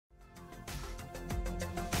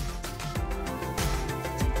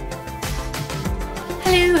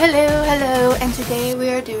Hello, and today we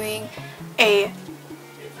are doing a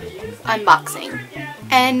unboxing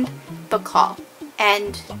and book haul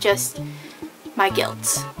and just my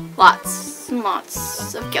guilt. Lots and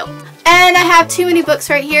lots of guilt. And I have too many books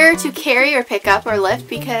right here to carry or pick up or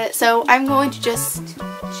lift, so I'm going to just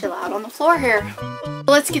chill out on the floor here.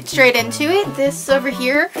 Let's get straight into it. This over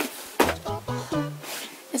here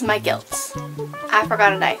is my guilt. I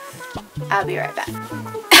forgot a knife. I'll be right back.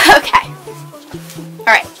 Okay.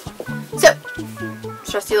 Alright. So,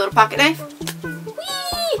 trusty little pocket knife.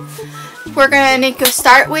 Whee! We're going to go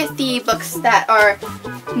start with the books that are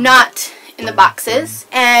not in the boxes,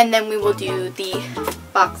 and then we will do the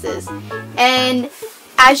boxes. And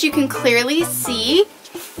as you can clearly see,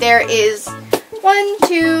 there is 1,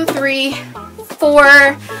 2, 3,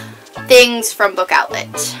 4 things from Book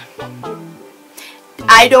Outlet.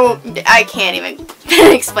 I can't even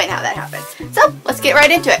explain how that happened. So, let's get right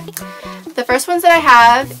into it. The first ones that I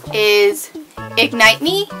have is Ignite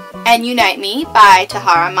Me and Unite Me by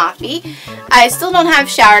Tahara Mafi. I still don't have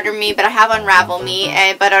Shower Me, but I have Unravel Me,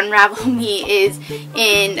 but Unravel Me is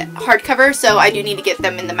in hardcover, so I do need to get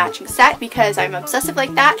them in the matching set because I'm obsessive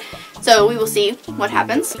like that. So we will see what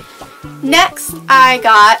happens. Next, I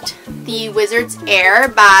got The Wizard's Heir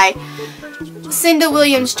by Cinda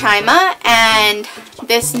Williams-Chima, and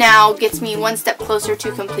this now gets me one step closer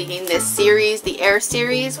to completing this series, the Heir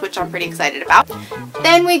series, which I'm pretty excited about.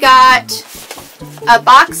 Then we got a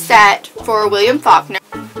box set for William Faulkner,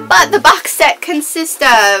 but the box set consists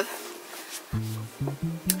of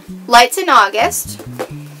Lights in August,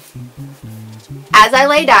 As I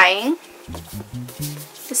Lay Dying,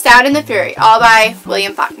 The Sound and the Fury, all by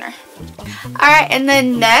William Faulkner. Alright, and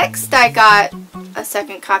then next I got a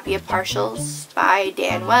second copy of Partials by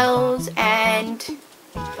Dan Wells, and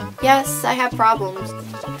yes, I have problems.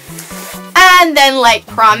 And then, like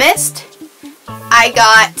promised, I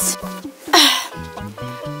got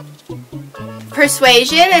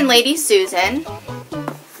Persuasion and Lady Susan,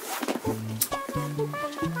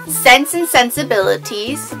 Sense and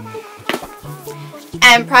Sensibilities,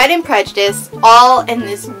 and Pride and Prejudice, all in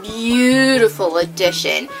this beautiful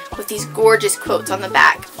edition with these gorgeous quotes on the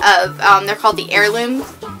back of, they're called the Heirloom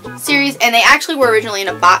series, and they actually were originally in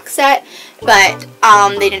a box set, but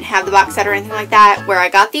they didn't have the box set or anything like that where I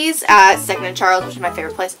got these. Second and Charles, which is my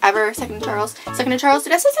favorite place ever. Second and Charles. Second and Charles.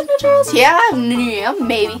 Did I say Second and Charles? Yeah,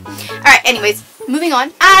 maybe. Alright, anyways, moving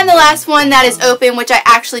on. And the last one that is open, which I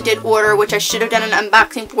actually did order, which I should have done an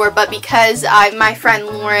unboxing for, but because my friend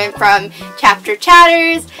Lauren from Chapter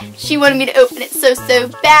Chatters, she wanted me to open it so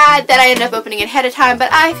bad that I ended up opening it ahead of time,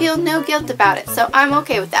 but I feel no guilt about it, so I'm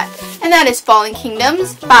okay with that. And that is Fallen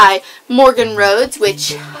Kingdoms by Morgan Rhodes,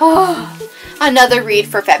 which, another read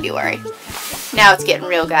for February. Now it's getting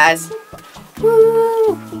real, guys.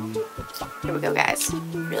 Woo! Here we go, guys.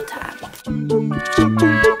 Real time.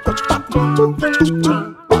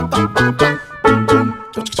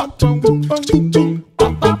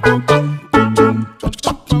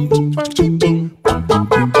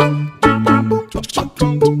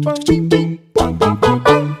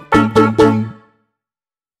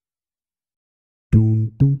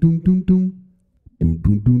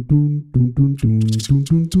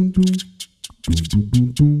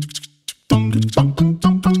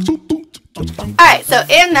 Alright, so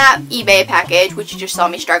in that eBay package, which you just saw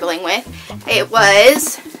me struggling with, it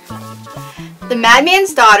was The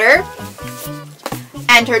Madman's Daughter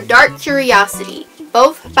and Her Dark Curiosity,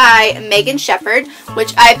 both by Megan Shepherd,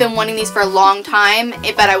 which I've been wanting these for a long time,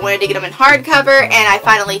 but I wanted to get them in hardcover, and I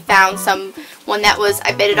finally found one that was,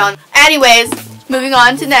 I bid it on. Anyways, moving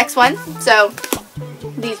on to the next one. So,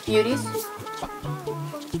 these beauties.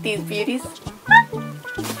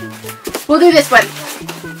 We'll do this one.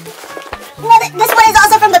 No, this one is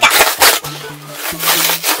also from Book Outlet.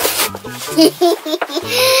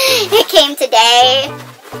 It came today,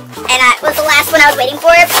 and it was the last one I was waiting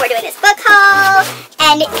for before doing this book haul,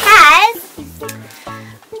 and it has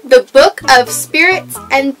The Book of Spirits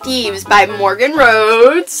and Thieves by Morgan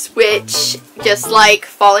Rhodes, which, just like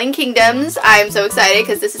Fallen Kingdoms, I'm so excited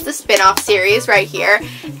because this is the spin-off series right here,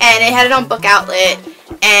 and it had it on Book Outlet,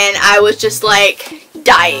 and I was just like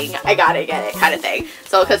dying, I gotta get it kind of thing.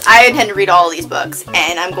 So, because I intend to read all of these books,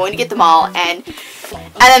 and I'm going to get them all, and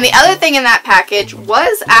then the other thing in that package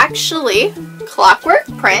was actually Clockwork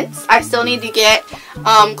Prince. I still need to get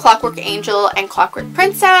Clockwork Angel and Clockwork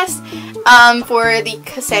Princess for the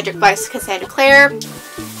Cassandra by Cassandra Clare.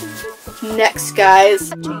 Next,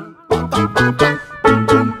 guys.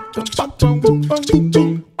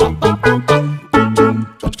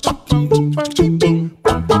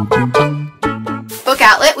 Book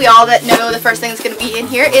Outlet, we all that know the first thing that's going to be in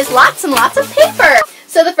here is lots and lots of paper.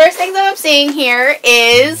 So the first thing that I'm seeing here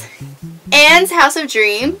is Anne's House of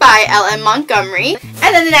Dream by L.M. Montgomery.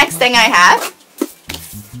 And then the next thing I have,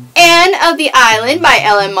 Anne of the Island by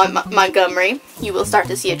L.M. Montgomery. You will start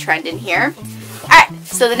to see a trend in here. Alright,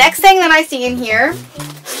 so the next thing that I see in here,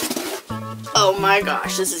 oh my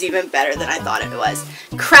gosh, this is even better than I thought it was.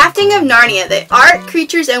 Crafting of Narnia, the art,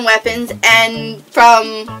 creatures, and weapons, and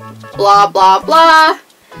from blah blah blah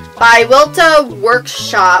by Wilta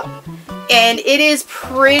Workshop. And it is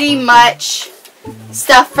pretty much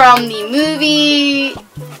stuff from the movie,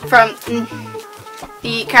 from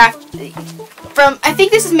the craft, from, I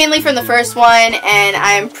think this is mainly from the first one, and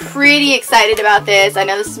I'm pretty excited about this. I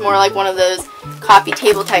know this is more like one of those coffee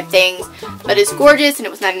table type things, but it's gorgeous, and it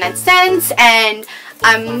was 99 cents, and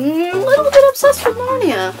I'm a little bit obsessed with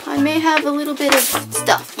Narnia. I may have a little bit of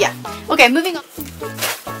stuff, yeah. Okay, moving on.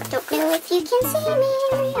 Don't know if you can see me,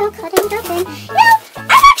 real cutting dropping. You know,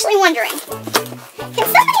 I'm actually wondering, can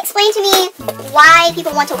somebody explain to me why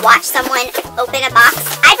people want to watch someone open a box?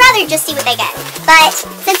 I'd rather just see what they get. But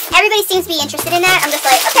since everybody seems to be interested in that, I'm just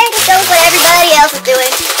like, okay, just go with what everybody else is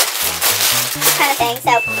doing. Kind of thing,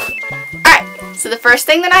 so. Alright, so the first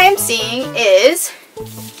thing that I am seeing is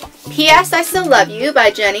P.S. I Still Love You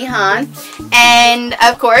by Jenny Han. And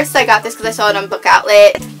of course, I got this because I saw it on Book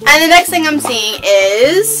Outlet. And the next thing I'm seeing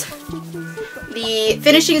is the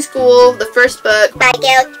Finishing School, the first book by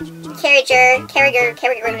Gail Carriger.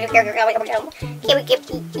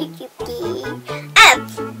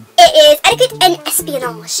 It is Etiquette and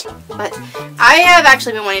Espionage. But I have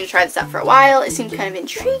actually been wanting to try this out for a while. It seems kind of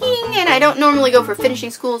intriguing, and I don't normally go for finishing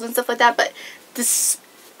schools and stuff like that, but this,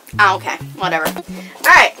 oh, okay, whatever.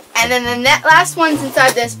 Alright, and then the last ones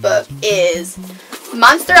inside this book is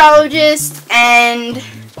Monsterologist and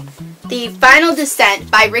The Final Descent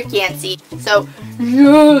by Rick Yancey. So,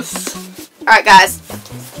 yes! Alright guys,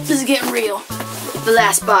 this is getting real. The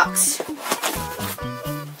last box.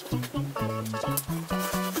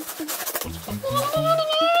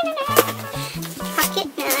 Pocket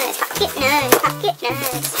knives, pocket knives, pocket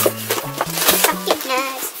knives, pocket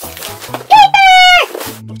knives.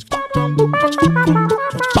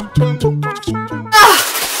 Ah,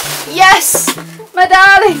 yes, my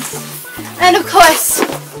darlings. And of course,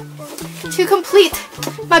 to complete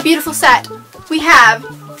my beautiful set, we have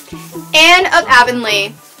Anne of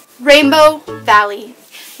Avonlea, Rainbow Valley,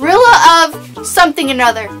 Rilla of something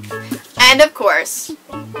another, and of course,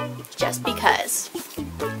 just because,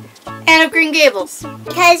 Anne of Green Gables.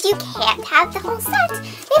 Because you can't have the whole set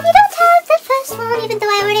if you don't have the first one, even though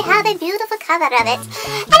I already have a beautiful cover of it.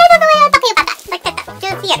 And I don't know why I'm talking about that. Like that.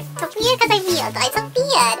 It's weird. It's weird because I'm weird. It's so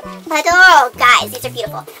weird. But oh, guys, these are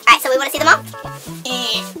beautiful. Alright, so we want to see them all?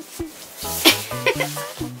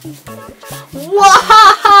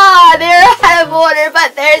 Wahaha! They're out of order,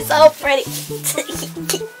 but they're so pretty.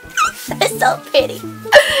 They're so pretty.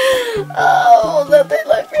 Oh, they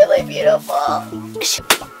look really beautiful.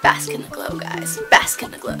 Bask in the glow, guys. Bask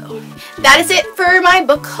in the glow. That is it for my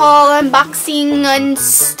book haul, unboxing, and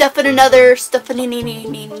stuff and another stuff. I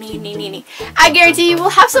guarantee you we'll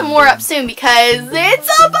have some more up soon because it's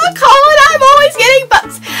a book haul and I'm always getting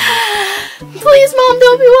books. Please, Mom,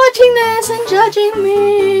 don't be watching this and judging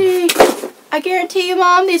me. I guarantee you,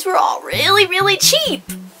 Mom, these were all really, really cheap.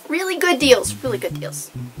 Really good deals. Really good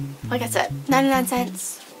deals. Like I said, 99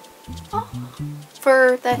 cents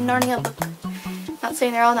for that Narnia book. Not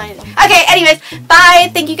saying they're all 99. Okay, anyways, bye.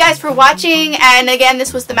 Thank you guys for watching. And again,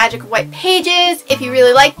 this was The Magic of White Pages. If you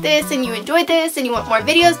really liked this and you enjoyed this and you want more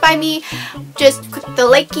videos by me, just click the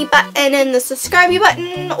likey button and the subscribe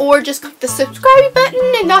button, or just click the subscribe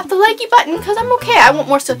button and not the likey button, because I'm okay. I want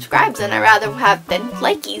more subscribes and I'd rather have than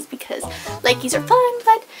likies because likies are fun.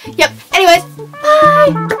 But yep. Anyways,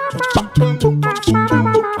 bye.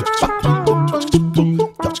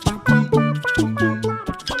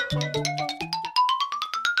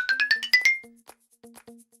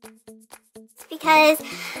 Because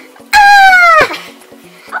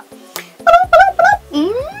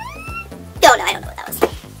I don't know what that was.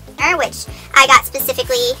 Which I got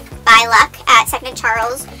specifically by luck at 2nd and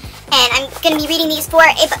Charles, and I'm going to be reading these for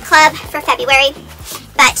a book club for February.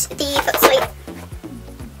 But the book suite,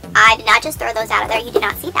 I did not just throw those out of there. You did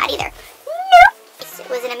not see that either. Nope. It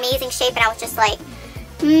was in amazing shape, and I was just like,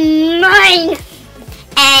 mine.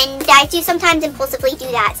 And I do sometimes impulsively do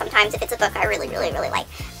that. Sometimes if it's a book I really, really, really like.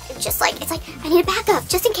 Just like, it's like, I need a backup,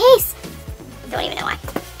 just in case. Don't even know why.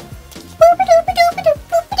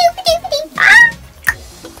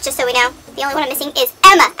 Just so we know, the only one I'm missing is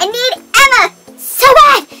Emma. I need Emma so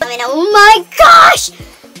bad. I mean, oh my gosh.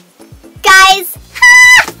 Guys,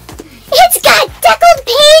 it's got deckled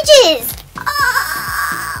pages.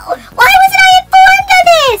 Oh, why wasn't I informed of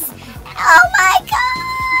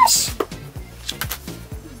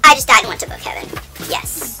I just died and went to book heaven.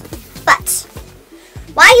 Yes. But,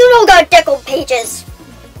 why you don't got deckled pages?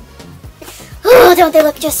 Oh, don't they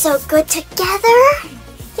look just so good together?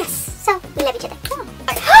 Yes, so we love each other. Oh.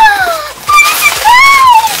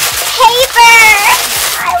 Paper!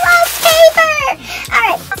 I love paper!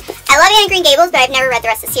 Alright. I love Anne of Green Gables, but I've never read the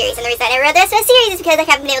rest of the series. And the reason I never read the rest of the series is because I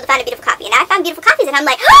haven't been able to find a beautiful copy. And I found beautiful copies, and I'm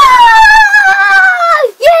like,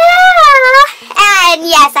 oh, yeah! And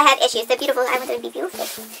yes, I have issues. They're beautiful. I want them to be beautiful.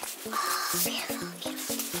 Oh, beautiful,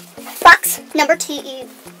 beautiful. Box number 2.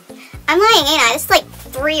 I'm lying, ain't I? This is like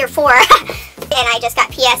 3 or 4. And I just got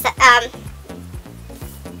PS,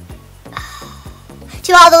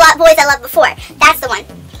 to all the boys I loved before. That's the one.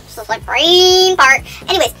 So it's like brain fart.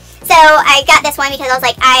 Anyways, so I got this one because I was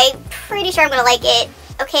like, I'm pretty sure I'm gonna like it.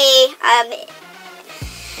 Okay,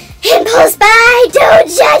 impulse buy, don't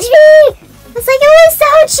judge me! I was like, it was so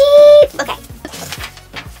cheap! Okay.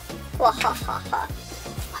 One more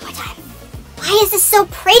time. Why is this so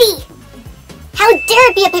pretty? How dare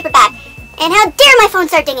it be a paper bag? And how dare my phone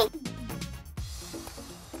start dinging?